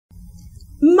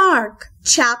Mark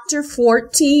chapter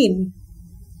 14.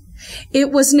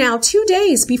 It was now 2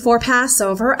 days before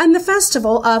Passover and the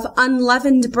festival of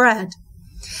unleavened bread.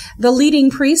 The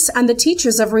leading priests and the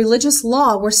teachers of religious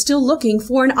law were still looking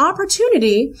for an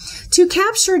opportunity to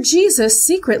capture Jesus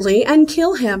secretly and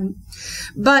kill him.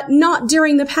 But not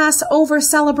during the Passover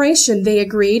celebration, they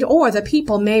agreed, or the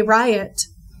people may riot.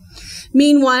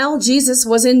 Meanwhile, Jesus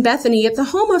was in Bethany at the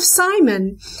home of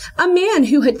Simon, a man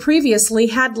who had previously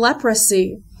had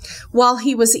leprosy. While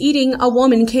he was eating, a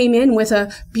woman came in with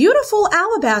a beautiful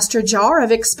alabaster jar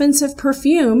of expensive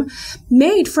perfume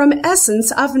made from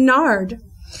essence of nard.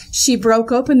 She broke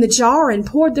open the jar and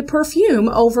poured the perfume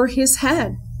over his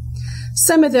head.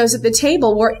 Some of those at the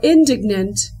table were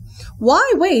indignant.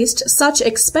 "Why waste such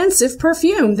expensive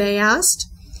perfume?" they asked.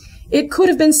 "It could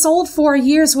have been sold for a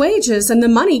year's wages and the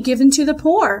money given to the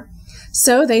poor."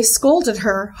 So they scolded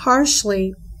her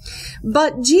harshly.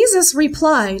 But Jesus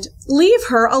replied, "Leave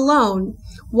her alone.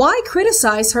 Why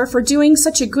criticize her for doing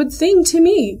such a good thing to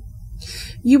me?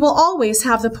 You will always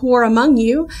have the poor among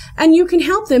you, and you can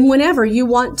help them whenever you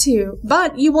want to,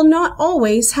 but you will not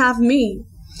always have me.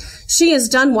 She has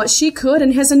done what she could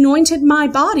and has anointed my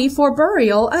body for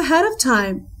burial ahead of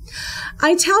time.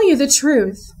 I tell you the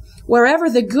truth. Wherever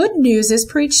the good news is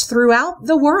preached throughout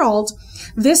the world,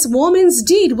 this woman's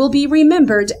deed will be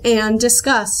remembered and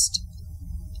discussed."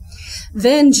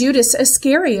 Then Judas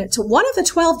Iscariot, one of the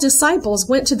 12 disciples,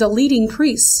 went to the leading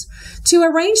priests to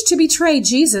arrange to betray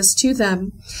Jesus to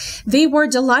them. They were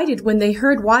delighted when they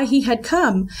heard why he had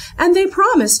come, and they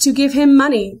promised to give him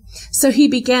money. So he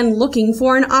began looking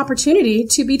for an opportunity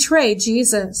to betray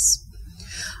Jesus.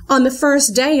 On the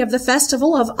first day of the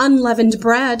festival of unleavened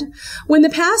bread, when the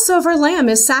Passover lamb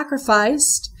is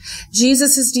sacrificed,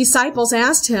 Jesus' disciples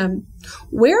asked him,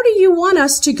 "Where do you want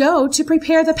us to go to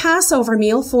prepare the Passover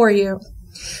meal for you?"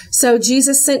 So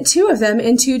Jesus sent 2 of them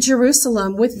into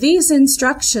Jerusalem with these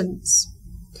instructions.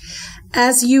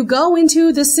 "As you go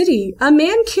into the city, a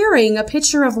man carrying a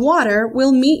pitcher of water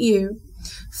will meet you.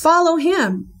 Follow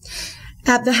him.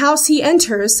 At the house he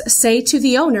enters, say to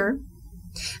the owner,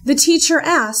 'The teacher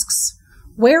asks,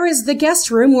 where is the guest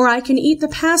room where I can eat the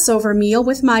Passover meal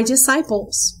with my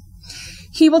disciples?'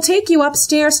 He will take you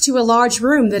upstairs to a large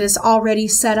room that is already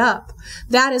set up.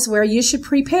 That is where you should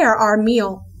prepare our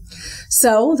meal."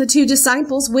 So the 2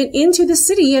 disciples went into the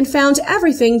city and found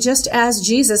everything just as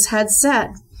Jesus had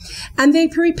said, and they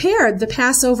prepared the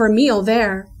Passover meal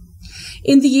there.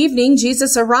 In the evening,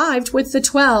 Jesus arrived with the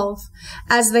 12.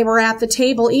 As they were at the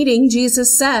table eating,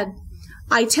 Jesus said,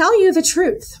 "I tell you the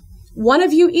truth. One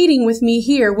of you eating with me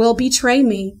here will betray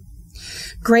me."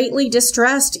 Greatly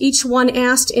distressed, each one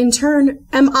asked in turn,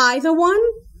 "Am I the one?"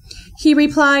 He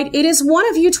replied, "It is one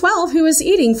of you 12 who is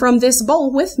eating from this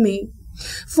bowl with me.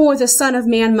 For the Son of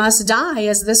Man must die,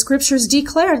 as the Scriptures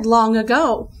declared long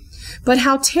ago. But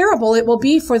how terrible it will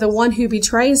be for the one who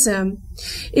betrays him.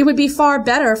 It would be far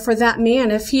better for that man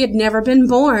if he had never been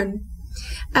born."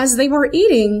 As they were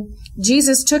eating,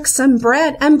 Jesus took some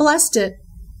bread and blessed it.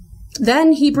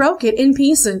 Then he broke it in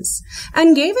pieces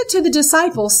and gave it to the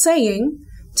disciples, saying,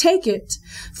 "Take it,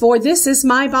 for this is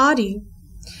my body."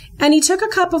 And he took a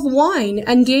cup of wine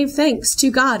and gave thanks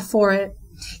to God for it.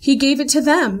 He gave it to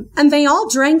them, and they all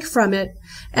drank from it.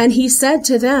 And he said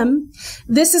to them,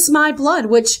 "This is my blood,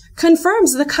 which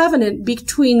confirms the covenant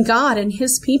between God and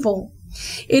his people.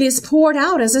 It is poured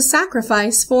out as a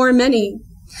sacrifice for many.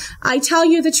 I tell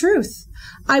you the truth.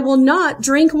 I will not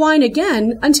drink wine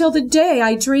again until the day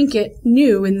I drink it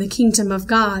new in the kingdom of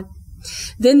God."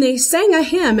 Then they sang a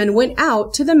hymn and went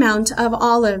out to the Mount of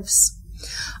Olives.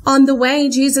 On the way,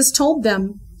 Jesus told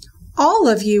them, "All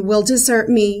of you will desert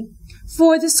me,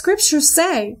 for the Scriptures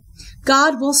say,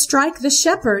 God will strike the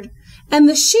shepherd, and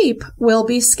the sheep will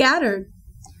be scattered.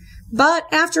 But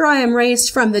after I am raised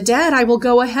from the dead, I will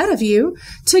go ahead of you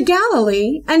to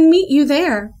Galilee and meet you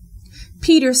there."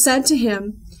 Peter said to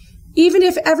him, "Even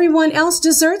if everyone else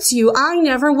deserts you, I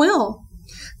never will."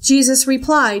 Jesus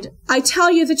replied, "I tell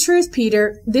you the truth,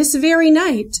 Peter, this very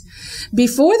night,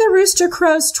 before the rooster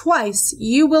crows twice,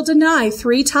 you will deny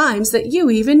 3 times that you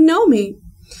even know me."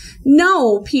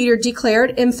 "No," Peter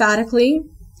declared emphatically.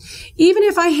 "Even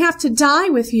if I have to die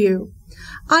with you,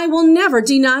 I will never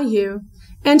deny you."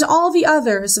 And all the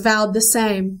others vowed the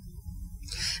same.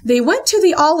 They went to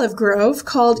the olive grove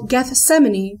called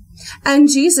Gethsemane, and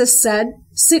Jesus said,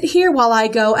 "Sit here while I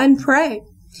go and pray."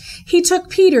 He took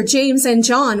Peter, James, and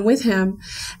John with him,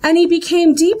 and he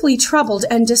became deeply troubled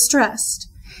and distressed.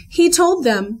 He told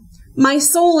them, "My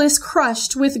soul is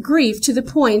crushed with grief to the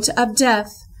point of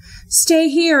death. Stay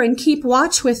here and keep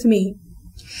watch with me."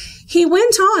 He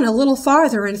went on a little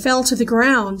farther and fell to the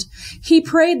ground. He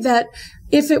prayed that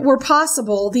If it were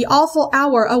possible, the awful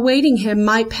hour awaiting him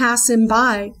might pass him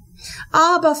by.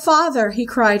 "Abba, Father," he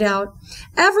cried out,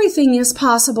 "everything is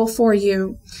possible for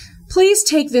you. Please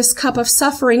take this cup of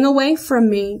suffering away from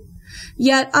me.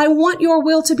 Yet I want your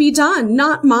will to be done,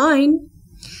 not mine."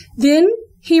 Then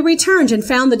he returned and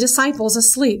found the disciples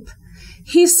asleep.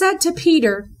 He said to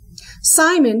Peter,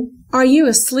 "Simon, are you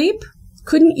asleep?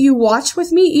 Couldn't you watch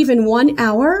with me even 1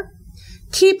 hour?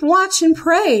 Keep watch and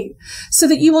pray, so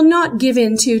that you will not give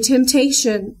in to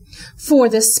temptation. For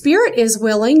the spirit is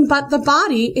willing, but the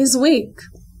body is weak."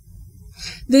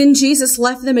 Then Jesus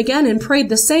left them again and prayed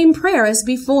the same prayer as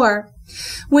before.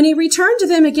 When he returned to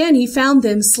them again, he found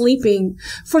them sleeping,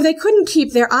 for they couldn't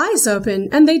keep their eyes open,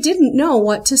 and they didn't know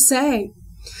what to say.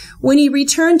 When he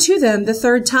returned to them the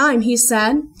third time, he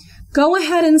said, "Go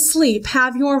ahead and sleep,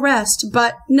 have your rest,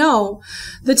 but no,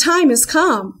 the time is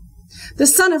come. The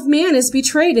Son of Man is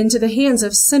betrayed into the hands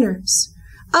of sinners.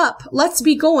 Up, let's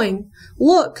be going.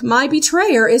 Look, my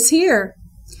betrayer is here."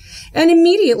 And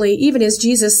immediately, even as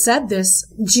Jesus said this,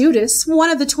 Judas, one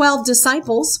of the 12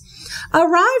 disciples,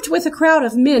 arrived with a crowd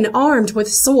of men armed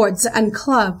with swords and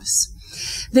clubs.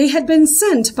 They had been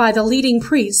sent by the leading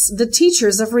priests, the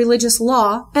teachers of religious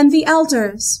law, and the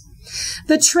elders.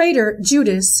 The traitor,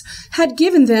 Judas, had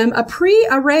given them a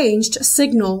pre-arranged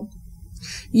signal.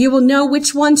 "You will know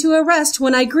which one to arrest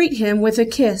when I greet him with a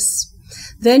kiss.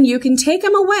 Then you can take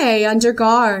him away under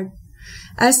guard."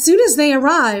 As soon as they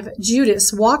arrived,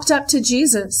 Judas walked up to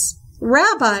Jesus.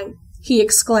 "Rabbi," he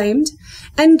exclaimed,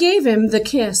 and gave him the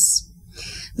kiss.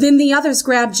 Then the others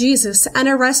grabbed Jesus and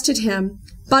arrested him.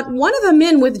 But one of the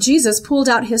men with Jesus pulled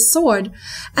out his sword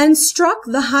and struck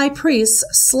the high priest's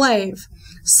slave,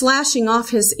 slashing off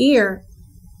his ear.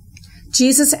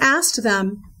 Jesus asked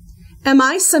them, "Am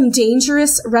I some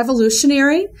dangerous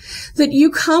revolutionary that you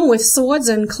come with swords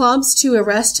and clubs to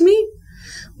arrest me?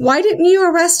 Why didn't you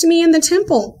arrest me in the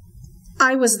temple?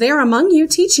 I was there among you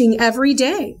teaching every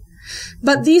day.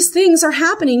 But these things are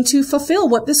happening to fulfill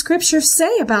what the scriptures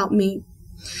say about me."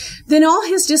 Then all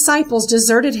his disciples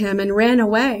deserted him and ran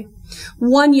away.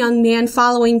 One young man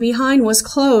following behind was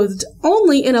clothed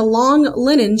only in a long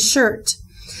linen shirt.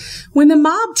 When the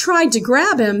mob tried to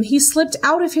grab him, he slipped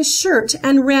out of his shirt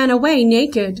and ran away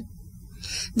naked.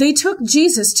 They took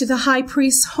Jesus to the high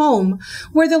priest's home,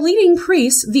 where the leading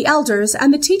priests, the elders,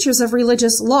 and the teachers of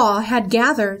religious law had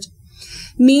gathered.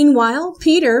 Meanwhile,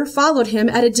 Peter followed him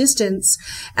at a distance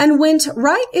and went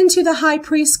right into the high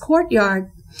priest's courtyard.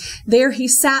 There he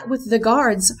sat with the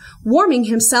guards, warming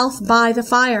himself by the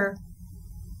fire.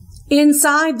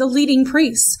 Inside, the leading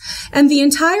priests and the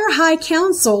entire high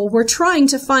council were trying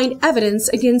to find evidence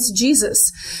against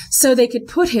Jesus so they could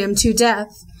put him to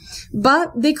death.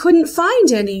 But they couldn't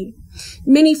find any.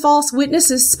 Many false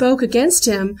witnesses spoke against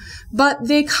him, but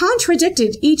they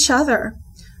contradicted each other.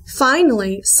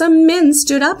 Finally, some men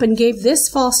stood up and gave this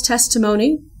false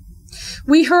testimony.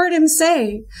 "We heard him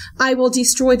say, 'I will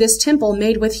destroy this temple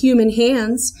made with human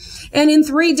hands, and in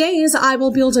 3 days I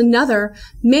will build another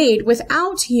made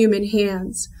without human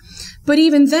hands.' But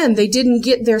even then they didn't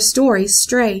get their story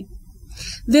straight."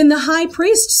 Then the high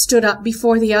priest stood up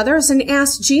before the others and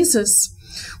asked Jesus,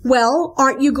 "Well,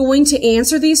 aren't you going to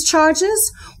answer these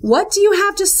charges? What do you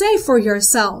have to say for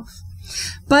yourself?"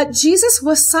 But Jesus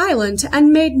was silent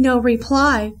and made no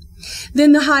reply.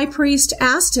 Then the high priest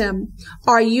asked him,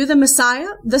 "Are you the Messiah,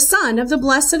 the Son of the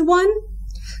Blessed One?"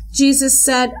 Jesus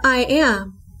said, "I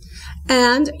am.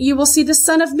 And you will see the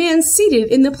Son of Man seated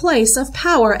in the place of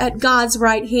power at God's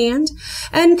right hand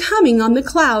and coming on the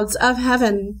clouds of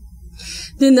heaven."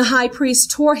 Then the high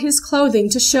priest tore his clothing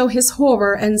to show his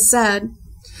horror and said,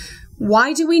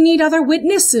 "Why do we need other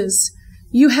witnesses?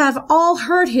 You have all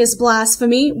heard his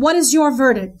blasphemy. What is your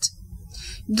verdict?"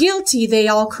 "Guilty," they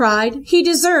all cried. "He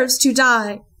deserves to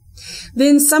die."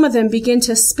 Then some of them began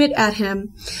to spit at him,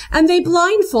 and they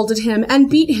blindfolded him and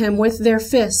beat him with their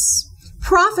fists.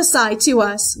 "Prophesy to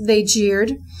us," they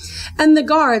jeered, and the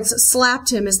guards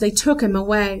slapped him as they took him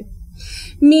away.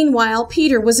 Meanwhile,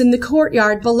 Peter was in the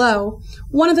courtyard below.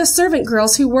 One of the servant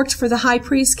girls who worked for the high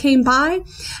priest came by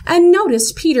and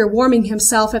noticed Peter warming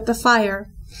himself at the fire.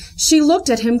 She looked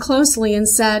at him closely and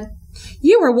said,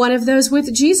 "You are one of those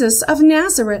with Jesus of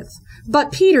Nazareth."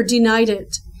 But Peter denied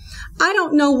it. "I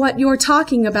don't know what you're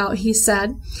talking about," he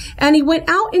said, and he went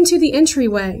out into the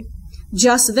entryway.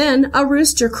 Just then a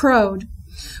rooster crowed.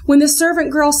 When the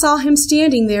servant girl saw him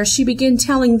standing there, she began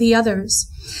telling the others,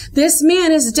 "This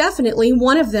man is definitely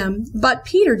one of them," but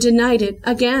Peter denied it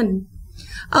again.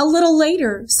 A little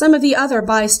later, some of the other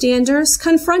bystanders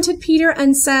confronted Peter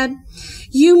and said,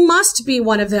 "You must be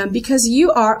one of them because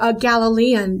you are a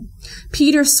Galilean."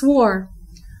 Peter swore,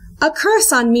 A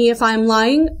curse on me if I'm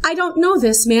lying. I don't know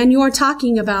this man you're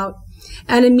talking about.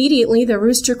 And immediately the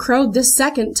rooster crowed the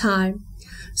second time.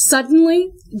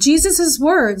 Suddenly, Jesus'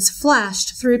 words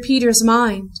flashed through Peter's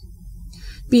mind.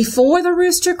 Before the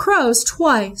rooster crows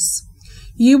twice,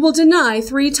 you will deny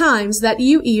 3 times that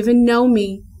you even know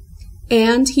me.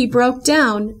 And he broke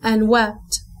down and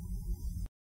wept.